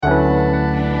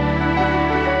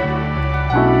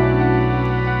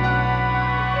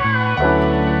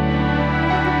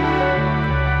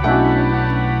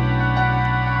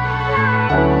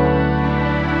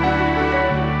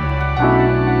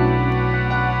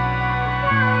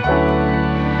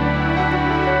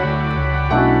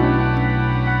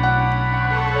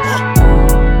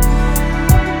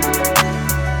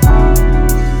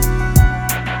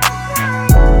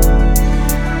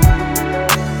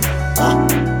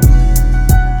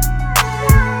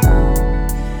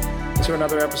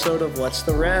another episode of What's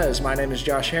the Res? My name is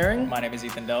Josh Herring. My name is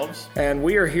Ethan Delves. And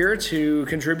we are here to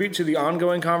contribute to the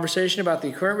ongoing conversation about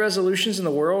the current resolutions in the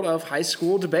world of high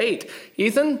school debate.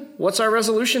 Ethan, what's our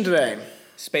resolution today?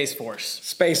 Space Force.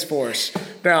 Space Force.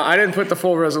 Now, I didn't put the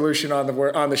full resolution on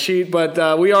the sheet,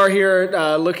 but we are here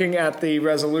looking at the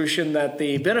resolution that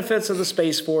the benefits of the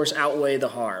Space Force outweigh the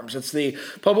harms. It's the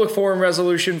public forum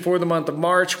resolution for the month of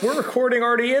March. We're recording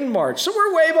already in March, so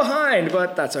we're way behind,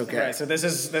 but that's okay. Right, so this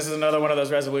is another one of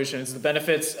those resolutions. The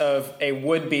benefits of a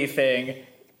would-be thing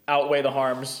outweigh the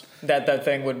harms that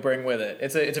thing would bring with it.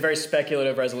 It's a very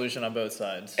speculative resolution on both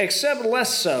sides. Except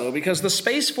less so, because the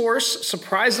Space Force,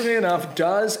 surprisingly enough,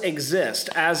 does exist.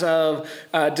 As of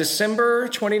December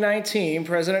 2019,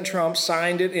 President Trump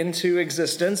signed it into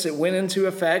existence. It went into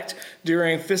effect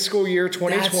during fiscal year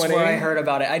 2020. That's where I heard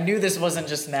about it. I knew this wasn't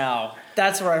just now.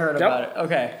 That's where I heard about it.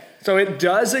 Okay. So it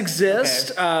does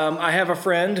exist. Okay. I have a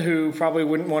friend who probably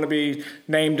wouldn't want to be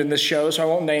named in this show, so I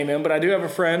won't name him, but I do have a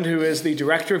friend who is the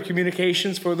Director of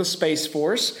Communications for the Space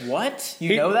Force. What?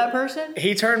 You know that person?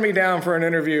 He turned me down for an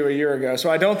interview a year ago,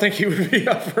 so I don't think he would be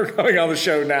up for going on the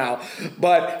show now.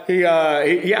 But he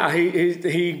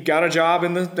got a job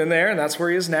in there, and that's where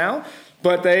he is now.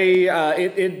 But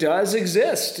it does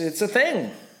exist. It's a thing.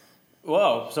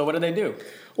 Whoa, so what do they do?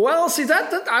 Well, see,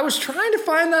 that I was trying to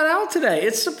find that out today.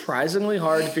 It's surprisingly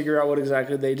hard to figure out what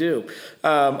exactly they do.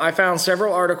 I found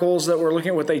several articles that were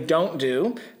looking at what they don't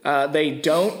do. They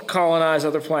don't colonize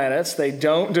other planets. They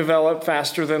don't develop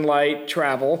faster than light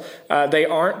travel. They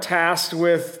aren't tasked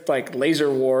with like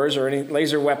laser wars or any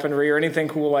laser weaponry or anything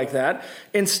cool like that.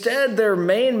 Instead, their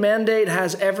main mandate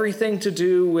has everything to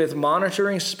do with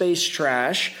monitoring space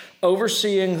trash,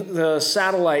 overseeing the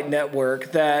satellite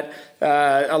network that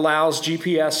allows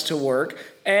GPS to work,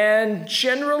 and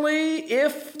generally,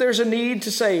 if there's a need to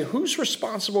say who's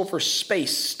responsible for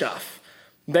space stuff,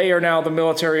 they are now the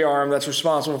military arm that's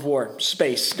responsible for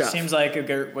space stuff. Seems like a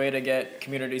good way to get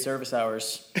community service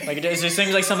hours. Like it just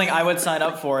seems like something I would sign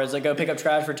up for. Is like go pick up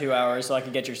trash for 2 hours so I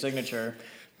can get your signature.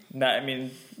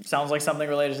 Sounds like something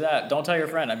related to that. Don't tell your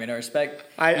friend. I respect.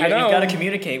 I know. You've got to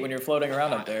communicate when you're floating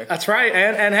around up there. That's right.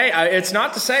 And hey, it's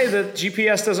not to say that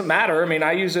GPS doesn't matter.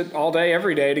 I use it all day,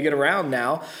 every day to get around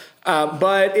now.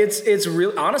 But it's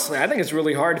really, honestly, I think it's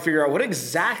really hard to figure out what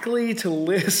exactly to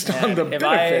list on the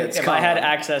benefits. If I had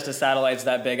access to satellites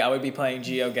that big, I would be playing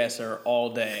GeoGuessr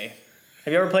all day.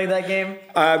 Have you ever played that game?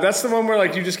 That's the one where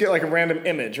you just get a random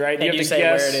image, right? And you have to say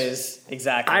guess where it is.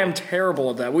 Exactly. I am terrible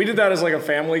at that. We did that as a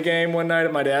family game one night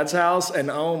at my dad's house,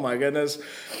 and oh my goodness.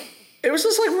 It was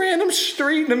just random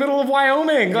street in the middle of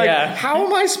Wyoming. How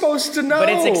am I supposed to know? But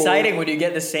it's exciting when you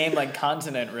get the same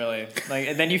continent, really.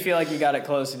 And then you feel like you got it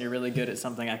close and you're really good at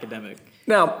something academic.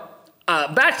 Now,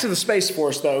 back to the Space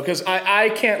Force, though, because I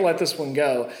can't let this one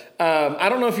go. I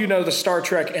don't know if you know the Star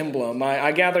Trek emblem.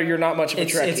 I gather you're not much of a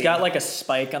Trekkie. It's got a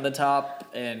spike on the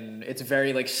top, and it's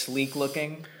very sleek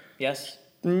looking. Yes?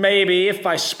 Maybe. If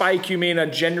by spike you mean a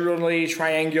generally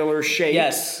triangular shape.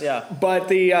 Yes, yeah. But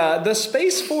the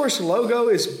Space Force logo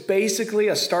is basically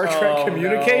a Star Trek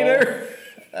communicator. No.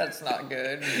 That's not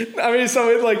good.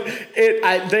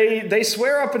 They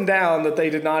swear up and down that they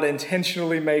did not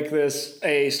intentionally make this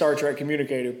a Star Trek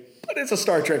communicator, but it's a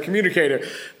Star Trek communicator.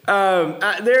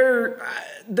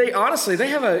 They honestly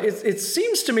have it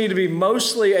seems to me to be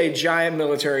mostly a giant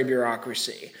military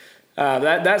bureaucracy.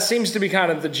 That seems to be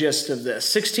kind of the gist of this.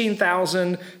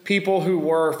 16,000 people who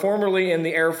were formerly in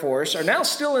the Air Force are now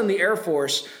still in the Air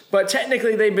Force, but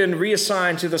technically they've been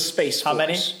reassigned to the Space Force. How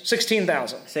many?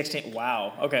 16,000. 16.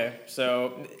 Wow. Okay.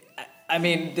 So,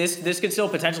 this could still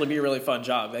potentially be a really fun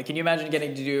job. Can you imagine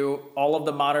getting to do all of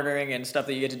the monitoring and stuff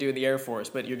that you get to do in the Air Force,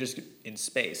 but you're just in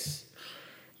space?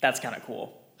 That's kind of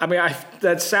cool.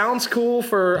 That sounds cool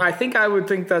I think I would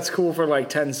think that's cool for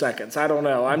 10 seconds. I don't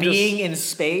know. Being in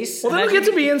space? Well, they don't get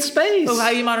to be in space. Well, how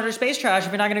do you monitor space trash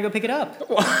if you're not going to go pick it up?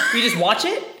 You just watch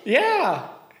it? Yeah.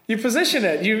 You position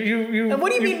it. You. And what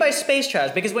do you mean by space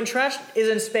trash? Because when trash is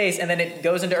in space and then it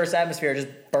goes into Earth's atmosphere, it just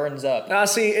burns up.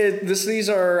 These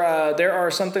are, there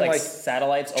are something like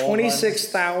satellites,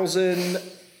 26,000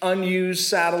 unused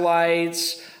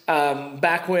satellites.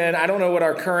 Back when, I don't know what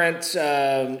our current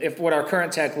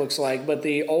tech looks like, but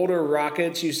the older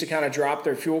rockets used to kind of drop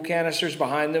their fuel canisters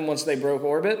behind them once they broke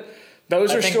orbit.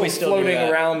 Those are still floating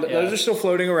around. Yeah. Those are still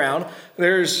floating around.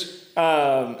 There's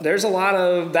a lot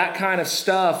of that kind of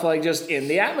stuff, just in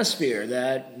the atmosphere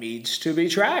that needs to be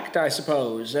tracked, I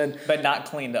suppose, but not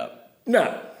cleaned up.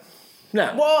 No.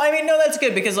 Well, no, that's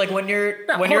good because when you're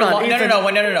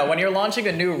launching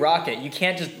a new rocket, you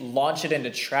can't just launch it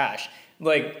into trash.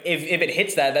 like if it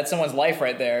hits that's someone's life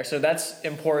right there. So that's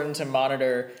important to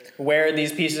monitor where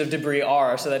these pieces of debris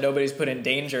are so that nobody's put in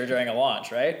danger during a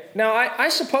launch, right? Now, I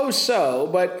suppose so,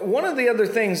 but one of the other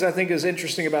things I think is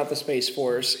interesting about the Space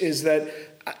Force is that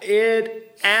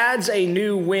it adds a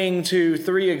new wing to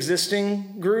 3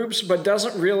 existing groups, but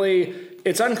doesn't really,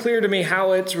 it's unclear to me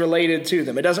how it's related to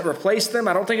them. It doesn't replace them.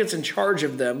 I don't think it's in charge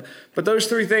of them. But those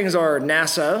 3 things are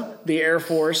NASA, the Air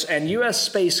Force, and U.S.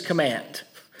 Space Command.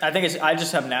 I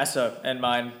just have NASA in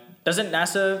mind. Doesn't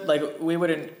NASA, like, we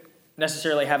wouldn't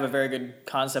necessarily have a very good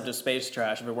concept of space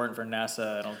trash if it weren't for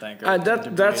NASA, I don't think.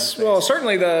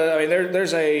 Certainly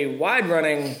there's a wide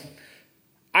running,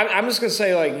 I'm just going to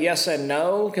say like yes and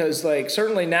no, because like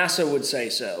certainly NASA would say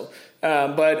so.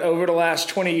 But over the last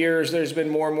 20 years, there's been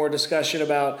more and more discussion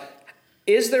about,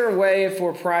 is there a way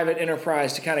for private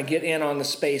enterprise to kind of get in on the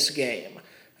space game?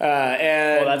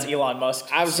 Well, that's Elon Musk's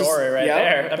story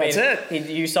there. That's it.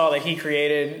 You saw that he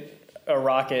created a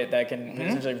rocket that can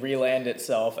essentially re-land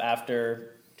itself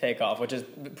after takeoff, which is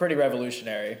pretty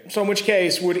revolutionary. So in which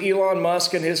case, would Elon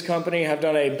Musk and his company have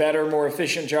done a better, more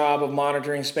efficient job of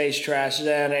monitoring space trash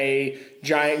than a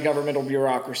giant governmental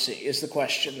bureaucracy, is the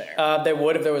question there. They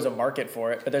would if there was a market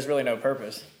for it, but there's really no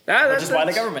purpose, which is why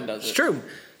the government does it. It's true.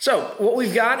 So what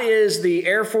we've got is the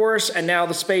Air Force and now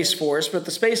the Space Force, but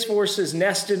the Space Force is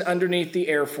nested underneath the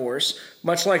Air Force,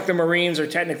 much like the Marines are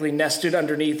technically nested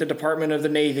underneath the Department of the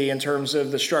Navy in terms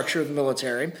of the structure of the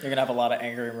military. You're going to have a lot of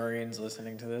angry Marines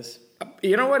listening to this.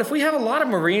 You know what? If we have a lot of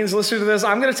Marines listening to this,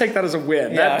 I'm going to take that as a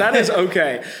win. Yeah. That is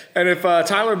okay. And if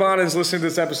Tyler Bonin's listening to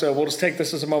this episode, we'll just take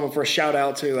this as a moment for a shout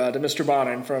out to Mr.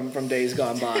 Bonin from days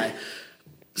gone by.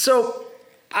 So...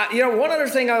 one other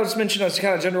thing I was mentioning as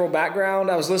kind of general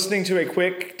background, I was listening to a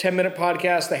quick 10-minute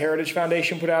podcast the Heritage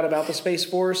Foundation put out about the Space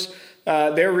Force.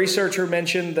 Their researcher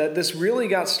mentioned that this really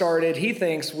got started, he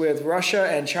thinks, with Russia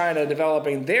and China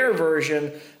developing their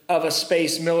version of a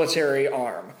space military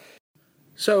arm.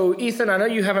 So, Ethan, I know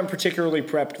you haven't particularly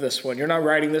prepped this one. You're not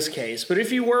writing this case. But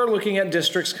if you were looking at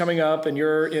districts coming up in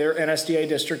your NSDA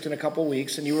district in a couple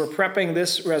weeks and you were prepping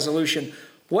this resolution,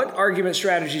 what argument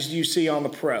strategies do you see on the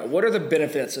pro? What are the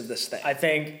benefits of this thing? I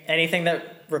think anything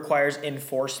that requires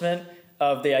enforcement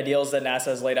of the ideals that NASA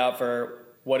has laid out for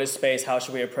what is space, how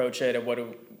should we approach it, and what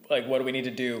do we need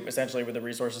to do essentially with the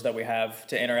resources that we have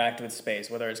to interact with space,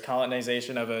 whether it's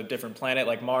colonization of a different planet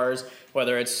like Mars,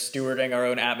 whether it's stewarding our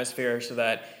own atmosphere so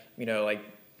that,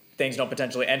 things don't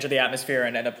potentially enter the atmosphere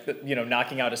and end up,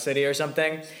 knocking out a city or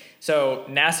something. So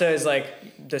NASA is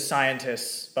like the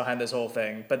scientists behind this whole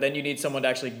thing, but then you need someone to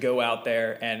actually go out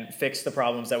there and fix the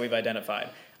problems that we've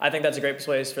identified. I think that's a great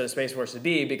place for the Space Force to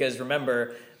be because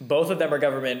remember, both of them are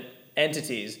government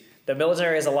entities. The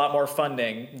military has a lot more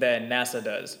funding than NASA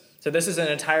does. So this is an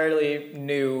entirely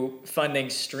new funding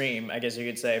stream, I guess you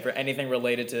could say, for anything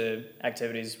related to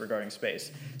activities regarding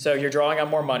space. So you're drawing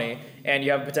on more money, and you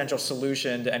have a potential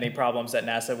solution to any problems that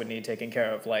NASA would need taken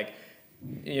care of, like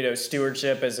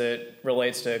stewardship as it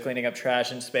relates to cleaning up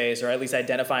trash in space, or at least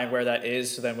identifying where that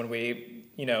is. So then when we,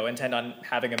 intend on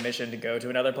having a mission to go to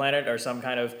another planet or some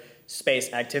kind of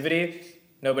space activity,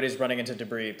 nobody's running into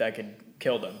debris that could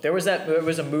kill them. There was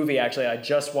a movie actually I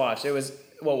just watched.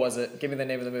 What was it? Give me the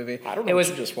name of the movie. I don't know what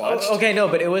you just watched. Okay, no,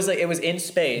 but it was in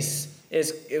space.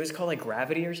 It was called like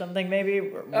Gravity or something maybe.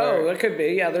 That could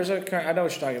be. Yeah, I know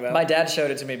what you're talking about. My dad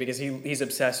showed it to me because he's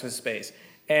obsessed with space.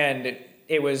 And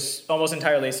it was almost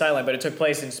entirely silent, but it took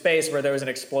place in space where there was an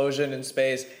explosion in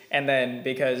space. And then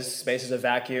because space is a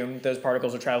vacuum, those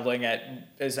particles were traveling at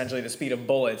essentially the speed of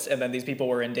bullets. And then these people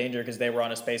were in danger because they were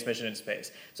on a space mission in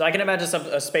space. So I can imagine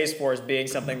a Space Force being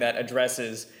something that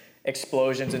addresses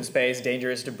explosions in space,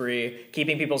 dangerous debris,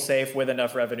 keeping people safe with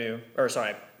enough money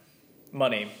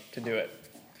to do it.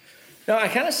 No, I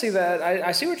kind of see that.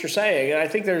 I see what you're saying. And I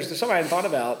think there's something I hadn't thought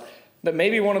about. That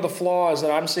maybe one of the flaws that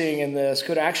I'm seeing in this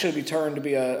could actually be turned to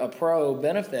be a pro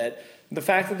benefit. The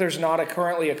fact that there's not a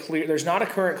current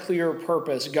clear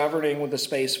purpose governing with the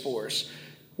Space Force,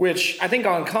 which I think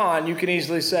on con you can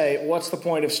easily say, what's the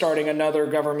point of starting another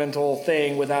governmental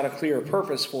thing without a clear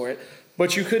purpose for it?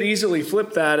 But you could easily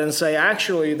flip that and say,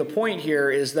 actually, the point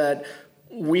here is that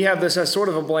we have this as sort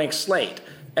of a blank slate.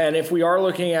 And if we are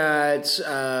looking at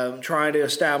trying to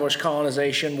establish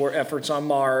colonization efforts on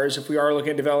Mars, if we are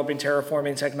looking at developing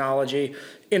terraforming technology,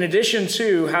 in addition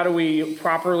to how do we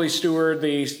properly steward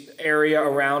the area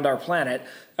around our planet,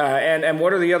 and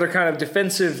what are the other kind of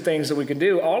defensive things that we can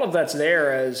do, all of that's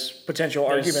there as potential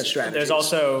argument strategies. There's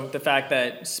also the fact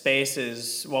that space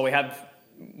is, we have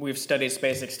we've studied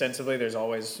space extensively. There's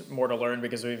always more to learn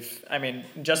because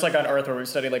just like on Earth where we've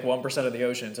studied like 1% of the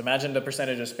oceans, imagine the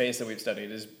percentage of space that we've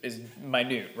studied is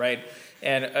minute, right?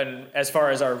 And as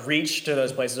far as our reach to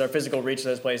those places, our physical reach to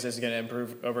those places is going to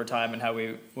improve over time and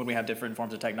when we have different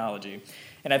forms of technology.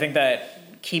 And I think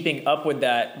that keeping up with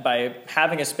that by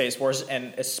having a Space Force,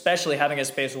 and especially having a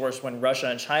Space Force when Russia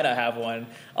and China have one,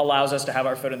 allows us to have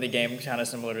our foot in the game, kind of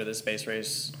similar to the space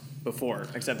race before,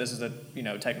 except this is a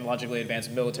technologically advanced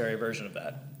military version of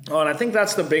that. Oh, and I think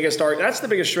that's the biggest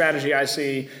strategy I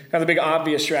see, kind of the big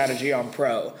obvious strategy on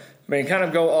Pro. I mean, kind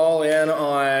of go all in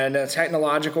on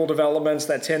technological developments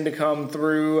that tend to come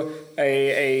through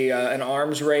an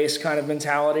arms race kind of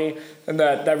mentality, and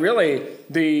that really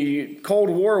the Cold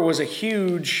War was a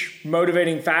huge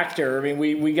motivating factor. I mean,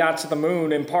 we got to the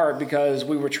moon in part because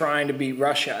we were trying to beat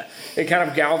Russia. It kind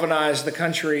of galvanized the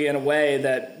country in a way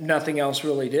that nothing else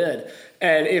really did.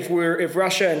 And if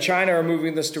Russia and China are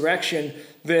moving this direction,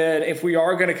 then if we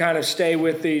are going to kind of stay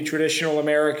with the traditional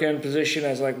American position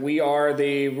as like we are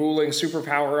the ruling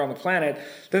superpower on the planet,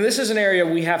 then this is an area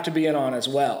we have to be in on as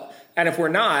well. And if we're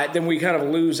not, then we kind of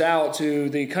lose out to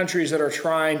the countries that are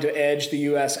trying to edge the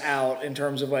U.S. out in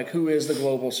terms of like who is the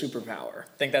global superpower.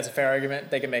 I think that's a fair argument. I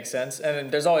think it makes sense. And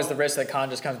there's always the risk that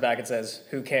Khan just comes back and says,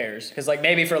 who cares? Because like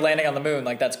maybe for landing on the moon,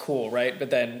 like that's cool, right?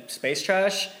 But then space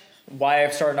trash? Why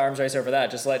start an arms race over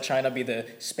that? Just let China be the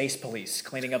space police,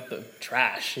 cleaning up the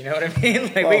trash. You know what I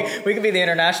mean? Like we could be the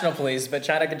international police, but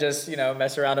China could just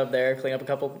mess around up there, clean up a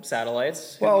couple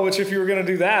satellites. Well, which if you were going to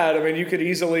do that, I mean, you could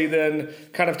easily then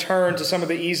kind of turn to some of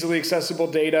the easily accessible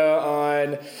data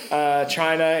on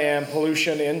China and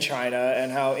pollution in China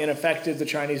and how ineffective the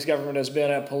Chinese government has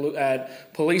been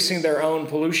at policing their own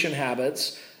pollution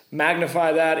habits.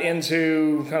 Magnify that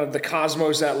into kind of the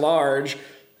cosmos at large.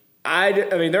 I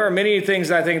mean, there are many things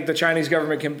that I think the Chinese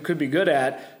government could be good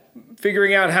at.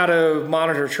 Figuring out how to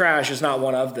monitor trash is not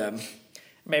one of them.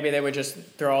 Maybe they would just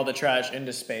throw all the trash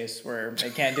into space where they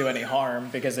can't do any harm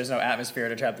because there's no atmosphere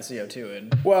to trap the CO2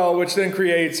 in. Well, which then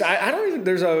creates, I don't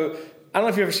know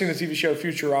if you've ever seen the TV show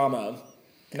Futurama.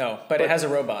 No, but it has a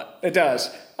robot. It does.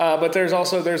 But there's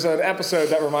an episode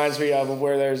that reminds me of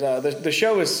where there's the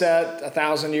show is set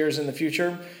 1,000 years in the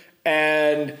future,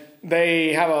 and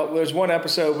there's one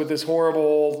episode with this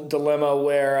horrible dilemma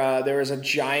where there is a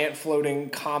giant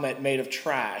floating comet made of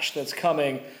trash that's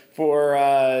coming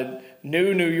for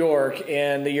New York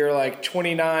in the year like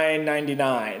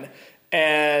 2999.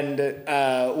 And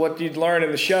what you'd learn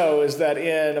in the show is that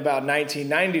in about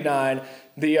 1999,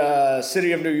 the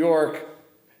city of New York,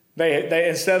 they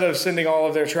instead of sending all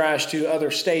of their trash to other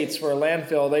states for a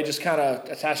landfill, they just kind of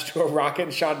attached to a rocket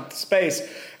and shot into space.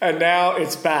 And now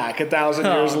it's back 1,000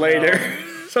 years later.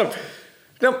 No.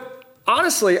 So,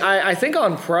 honestly, I think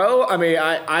on Pro, I mean,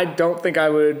 I don't think I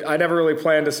never really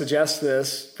planned to suggest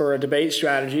this for a debate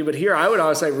strategy, but here I would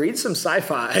honestly read some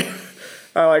sci-fi.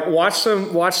 Watch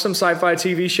some sci-fi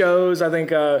TV shows. I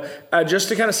think just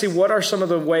to kind of see what are some of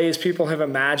the ways people have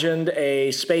imagined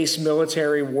a space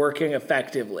military working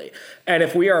effectively. And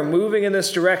if we are moving in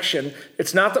this direction,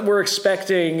 it's not that we're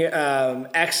expecting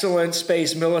excellent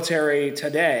space military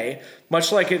today.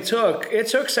 Much like it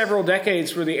took several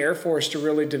decades for the Air Force to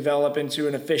really develop into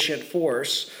an efficient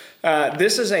force.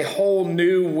 This is a whole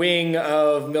new wing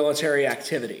of military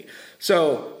activity.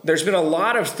 So there's been a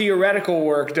lot of theoretical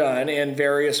work done in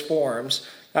various forms,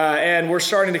 and we're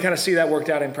starting to kind of see that worked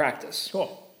out in practice.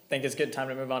 Cool. I think it's good time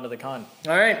to move on to the con.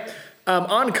 All right.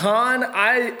 On con,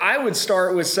 I would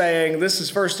start with saying this is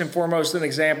first and foremost an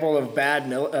example of bad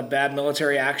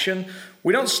military action.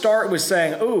 We don't start with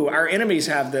saying, oh, our enemies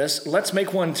have this, let's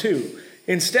make one too.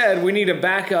 Instead, we need to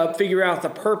back up, figure out the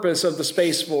purpose of the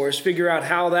Space Force, figure out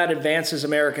how that advances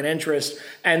American interest,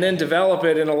 and then develop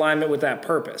it in alignment with that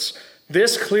purpose.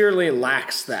 This clearly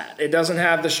lacks that. It doesn't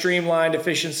have the streamlined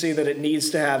efficiency that it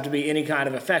needs to have to be any kind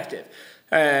of effective.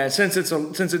 Since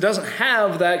it doesn't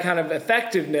have that kind of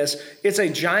effectiveness, it's a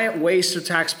giant waste of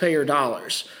taxpayer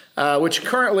dollars, which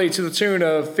currently to the tune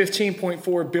of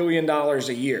 $15.4 billion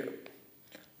a year.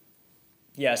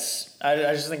 Yes, I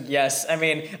just think yes. I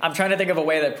mean, I'm trying to think of a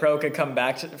way that Pro could come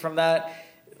back from that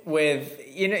with,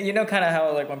 you know, kind of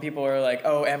how like when people are like,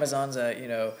 oh, Amazon's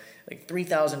like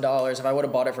 $3,000. If I would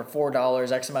have bought it for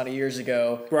 $4 X amount of years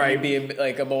ago, right, you'd be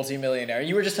like a multi-millionaire.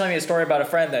 You were just telling me a story about a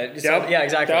friend that, yeah,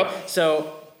 exactly. Yep.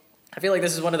 So I feel like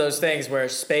this is one of those things where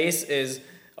space is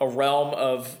a realm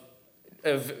of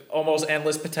almost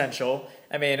endless potential.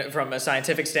 I mean, from a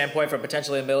scientific standpoint, from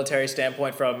potentially a military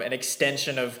standpoint, from an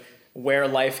extension of where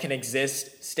life can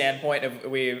exist standpoint, if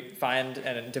we find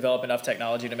and develop enough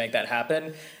technology to make that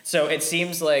happen. So it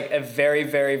seems like a very,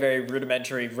 very, very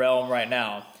rudimentary realm right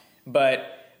now.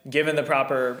 But given the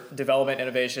proper development,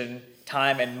 innovation,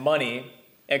 time, and money,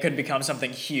 it could become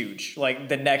something huge, like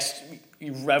the next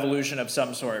revolution of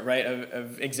some sort, right,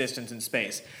 of existence in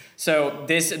space. So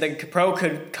the Pro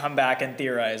could come back and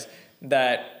theorize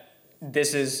that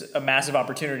this is a massive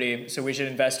opportunity, so we should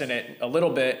invest in it a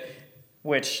little bit,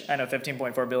 which I know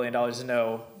 $15.4 billion is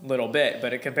no little bit,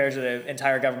 but it compared to the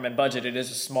entire government budget, it is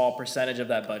a small percentage of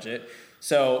that budget.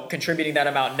 So contributing that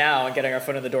amount now and getting our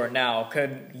foot in the door now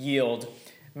could yield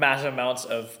massive amounts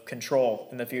of control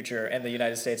in the future, and the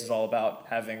United States is all about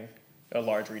having a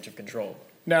large reach of control.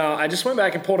 Now, I just went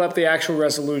back and pulled up the actual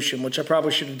resolution, which I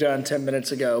probably should have done 10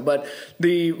 minutes ago. But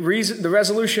the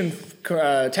resolution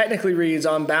technically reads,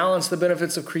 on balance, the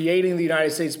benefits of creating the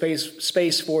United States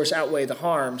Space Force outweigh the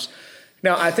harms.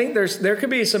 Now, I think there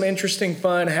could be some interesting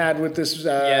fun had with this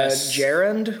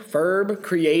gerund verb,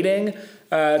 creating.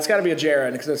 It's got to be a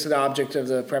gerund because it's an object of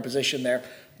the preposition there.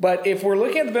 But if we're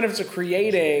looking at the benefits of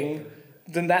creating,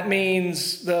 then that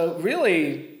means the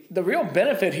real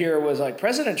benefit here was like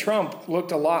President Trump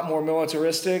looked a lot more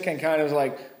militaristic and kind of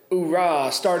like,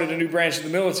 oorah, started a new branch of the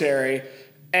military.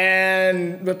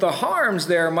 But the harms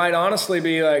there might honestly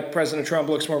be like President Trump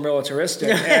looks more militaristic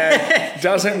and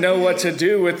doesn't know what to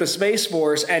do with the Space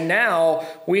Force. And now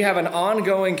we have an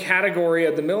ongoing category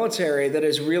of the military that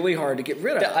is really hard to get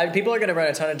rid of. People are going to run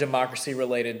a ton of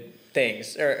democracy-related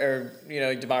things, or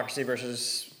democracy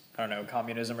versus, I don't know,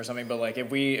 communism or something. But like if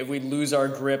we lose our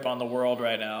grip on the world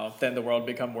right now, then the world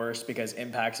become worse because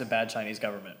impacts a bad Chinese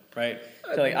government, right?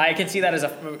 So like I can see that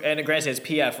and granted it's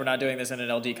PF, we're not doing this in an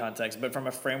LD context, but from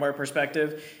a framework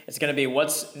perspective, it's going to be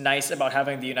what's nice about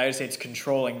having the United States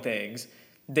controlling things.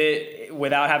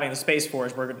 Without having the Space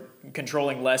Force, we're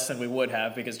controlling less than we would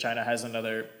have because China has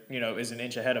is an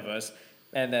inch ahead of us,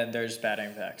 and then there's bad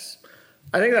impacts.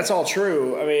 I think that's all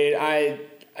true. I mean,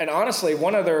 and honestly,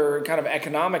 one other kind of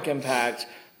economic impact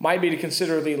might be to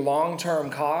consider the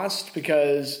long-term cost,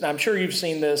 because I'm sure you've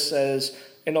seen this as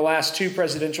in the last 2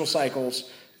 presidential cycles.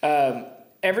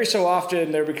 Every so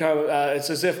often it's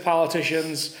as if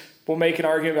politicians will make an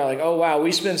argument about like, oh, wow,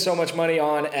 we spend so much money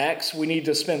on X, we need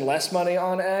to spend less money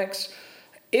on X.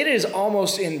 It is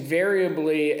almost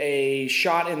invariably a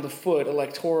shot in the foot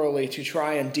electorally to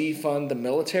try and defund the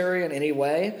military in any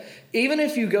way. Even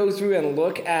if you go through and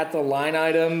look at the line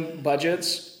item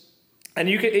budgets, and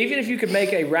even if you could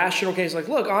make a rational case like,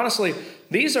 look, honestly,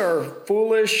 these are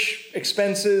foolish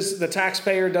expenses. The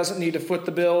taxpayer doesn't need to foot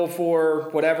the bill for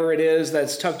whatever it is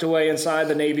that's tucked away inside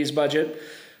the Navy's budget.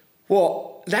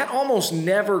 Well, that almost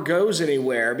never goes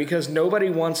anywhere because nobody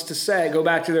wants to go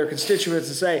back to their constituents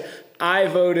and say, I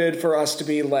voted for us to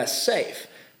be less safe.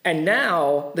 And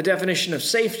now the definition of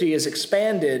safety is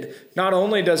expanded. Not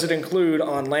only does it include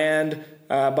on land,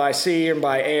 by sea, and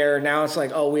by air, now it's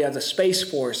like, oh, we have the Space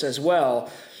Force as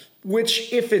well,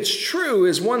 which, if it's true,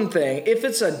 is one thing. If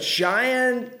it's a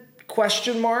giant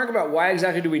question mark about why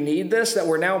exactly do we need this, that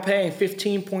we're now paying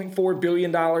 $15.4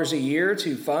 billion a year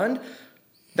to fund,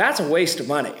 that's a waste of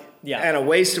money and a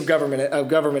waste of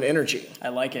government energy. I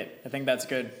like it. I think that's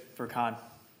good for Khan.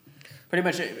 Pretty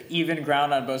much even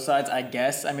ground on both sides, I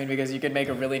guess. I mean, because you could make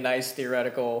a really nice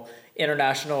theoretical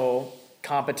international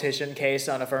competition case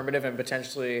on affirmative and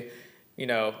potentially,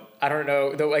 I don't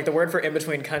know, the word for in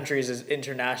between countries is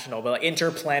international, but like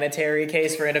interplanetary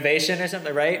case for innovation or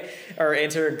something, right? Or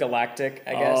intergalactic,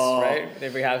 I guess, right?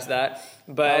 If we have that.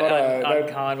 But on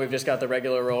Khan, we've just got the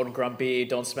regular old grumpy,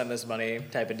 don't spend this money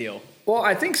type of deal. Well,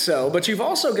 I think so. But you've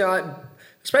also got,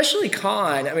 especially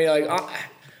Khan, I mean,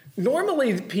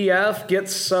 normally PF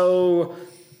gets so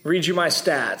read you my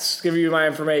stats, give you my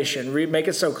information, make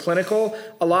it so clinical,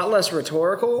 a lot less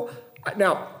rhetorical.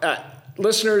 Now,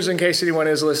 listeners, in case anyone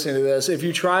is listening to this, if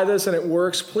you try this and it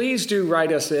works, please do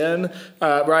write us in.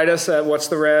 Write us at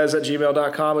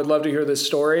whatstherez@gmail.com. We'd love to hear this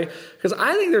story. Because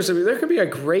I think there could be a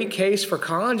great case for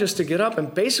Khan just to get up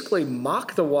and basically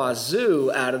mock the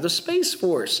wazoo out of the Space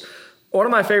Force. One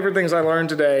of my favorite things I learned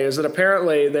today is that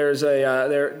apparently there is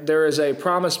a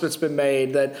promise that's been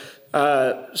made that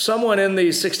someone in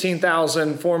the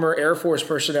 16,000 former Air Force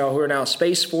personnel who are now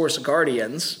Space Force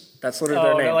Guardians, that's literally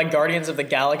their name. Like Guardians of the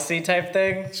Galaxy type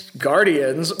thing?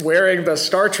 Guardians wearing the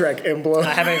Star Trek emblem. I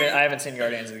haven't seen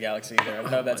Guardians of the Galaxy either.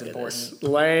 I know that's important.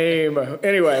 Lame.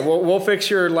 Anyway, we'll fix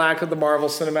your lack of the Marvel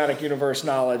Cinematic Universe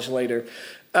knowledge later.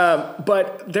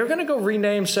 But they're going to go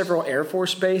rename several Air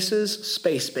Force bases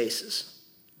space bases.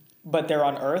 But they're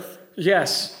on Earth?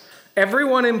 Yes.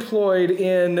 Everybody employed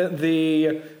in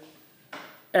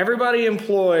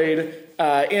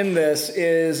this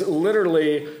is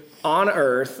literally on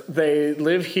Earth. They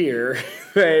live here.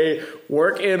 They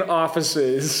work in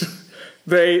offices.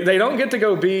 They don't get to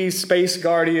go be space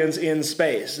guardians in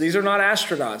space. These are not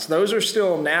astronauts. Those are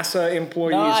still NASA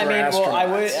employees No, I or mean, astronauts.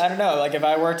 well, I don't know. Like if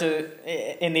I worked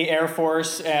in the Air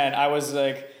Force and I was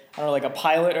like, I don't know, like a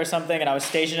pilot or something, and I was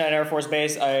stationed at an Air Force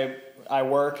base, I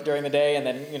work during the day, and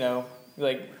then, you know,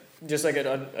 like just like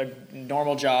a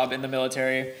normal job in the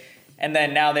military. And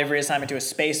then now they've reassigned me to a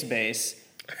space base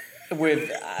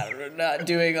with not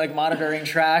doing like monitoring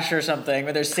trash or something,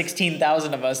 but there's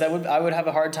 16,000 of us. I would have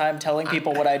a hard time telling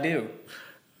people what I do.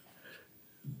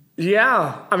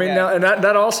 Yeah, I mean, Yeah. and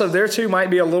that also there too might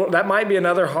be that might be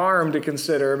another harm to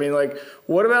consider. I mean, like,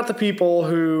 what about the people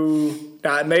who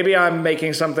maybe I'm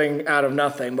making something out of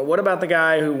nothing, but what about the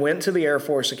guy who went to the Air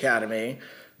Force Academy,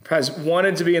 has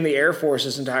wanted to be in the Air Force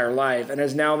his entire life, and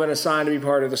has now been assigned to be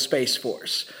part of the Space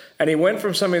Force? And he went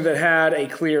from something that had a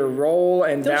clear role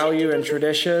and value and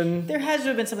tradition. There has to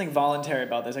have been something voluntary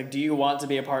about this. Like, do you want to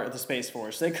be a part of the Space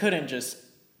Force? They couldn't just.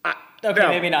 Okay, no.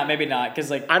 maybe not. Because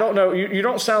like, I don't know. You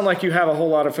don't sound like you have a whole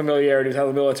lot of familiarity with how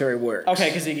the military works. okay,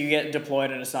 because you get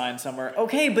deployed and assigned somewhere.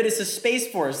 Okay, but it's a Space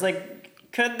Force.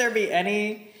 Like, couldn't there be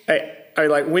any? Hey,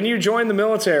 like when you join the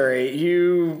military,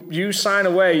 you sign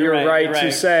away your You're right right.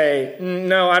 to say,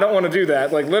 no, I don't want to do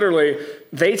that. Like literally,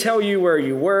 they tell you where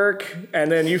you work,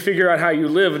 and then you figure out how you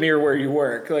live near where you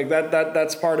work. Like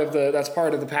that's part of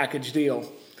the package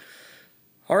deal.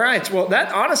 All right. Well,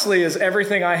 that honestly is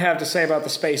everything I have to say about the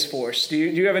Space Force. Do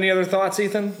you have any other thoughts,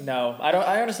 Ethan? No, I don't.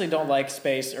 I honestly don't like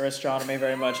space or astronomy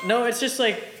very much. No, it's just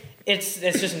like it's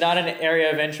just not an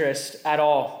area of interest at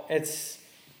all. It's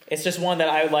just one that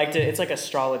I would like to. It's like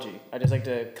astrology. I just like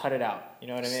to cut it out. You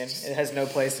know what I mean? It has no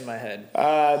place in my head.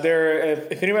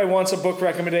 If anybody wants a book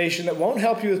recommendation that won't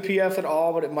help you with PF at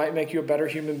all, but it might make you a better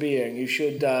human being, you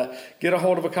should get a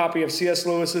hold of a copy of C.S.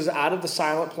 Lewis's Out of the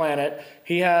Silent Planet.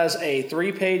 He has a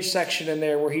 3-page section in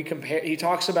there where he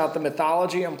talks about the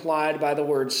mythology implied by the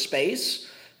word space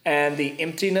and the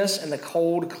emptiness and the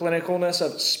cold clinicalness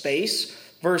of space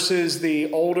versus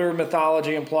the older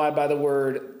mythology implied by the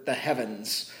word the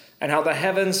heavens, and how the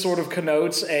heavens sort of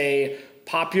connotes a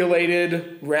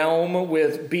populated realm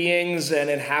with beings and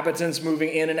inhabitants moving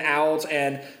in and out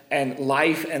and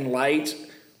life and light,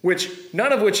 which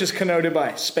none of which is connoted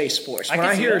by Space Force. When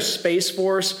I hear Space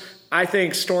Force, I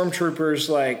think stormtroopers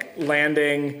like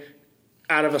landing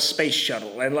out of a space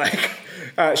shuttle and like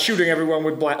shooting everyone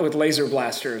with laser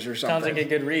blasters or something. Sounds like a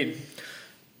good read.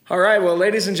 All right, well,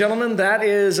 ladies and gentlemen, that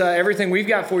is everything we've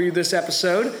got for you this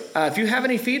episode. If you have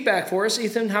any feedback for us,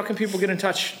 Ethan, how can people get in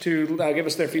touch to give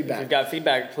us their feedback? If you've got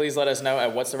feedback, please let us know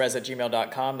at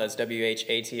whatsttheres@gmail.com. That's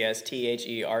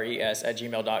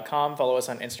WHATSTHERES@gmail.com. Follow us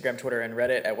on Instagram, Twitter, and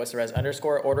Reddit at whatsttheres_,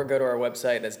 or go to our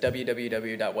website. That's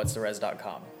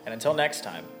www.whatsttheres.com. And until next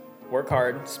time, work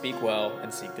hard, speak well,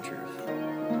 and seek the truth.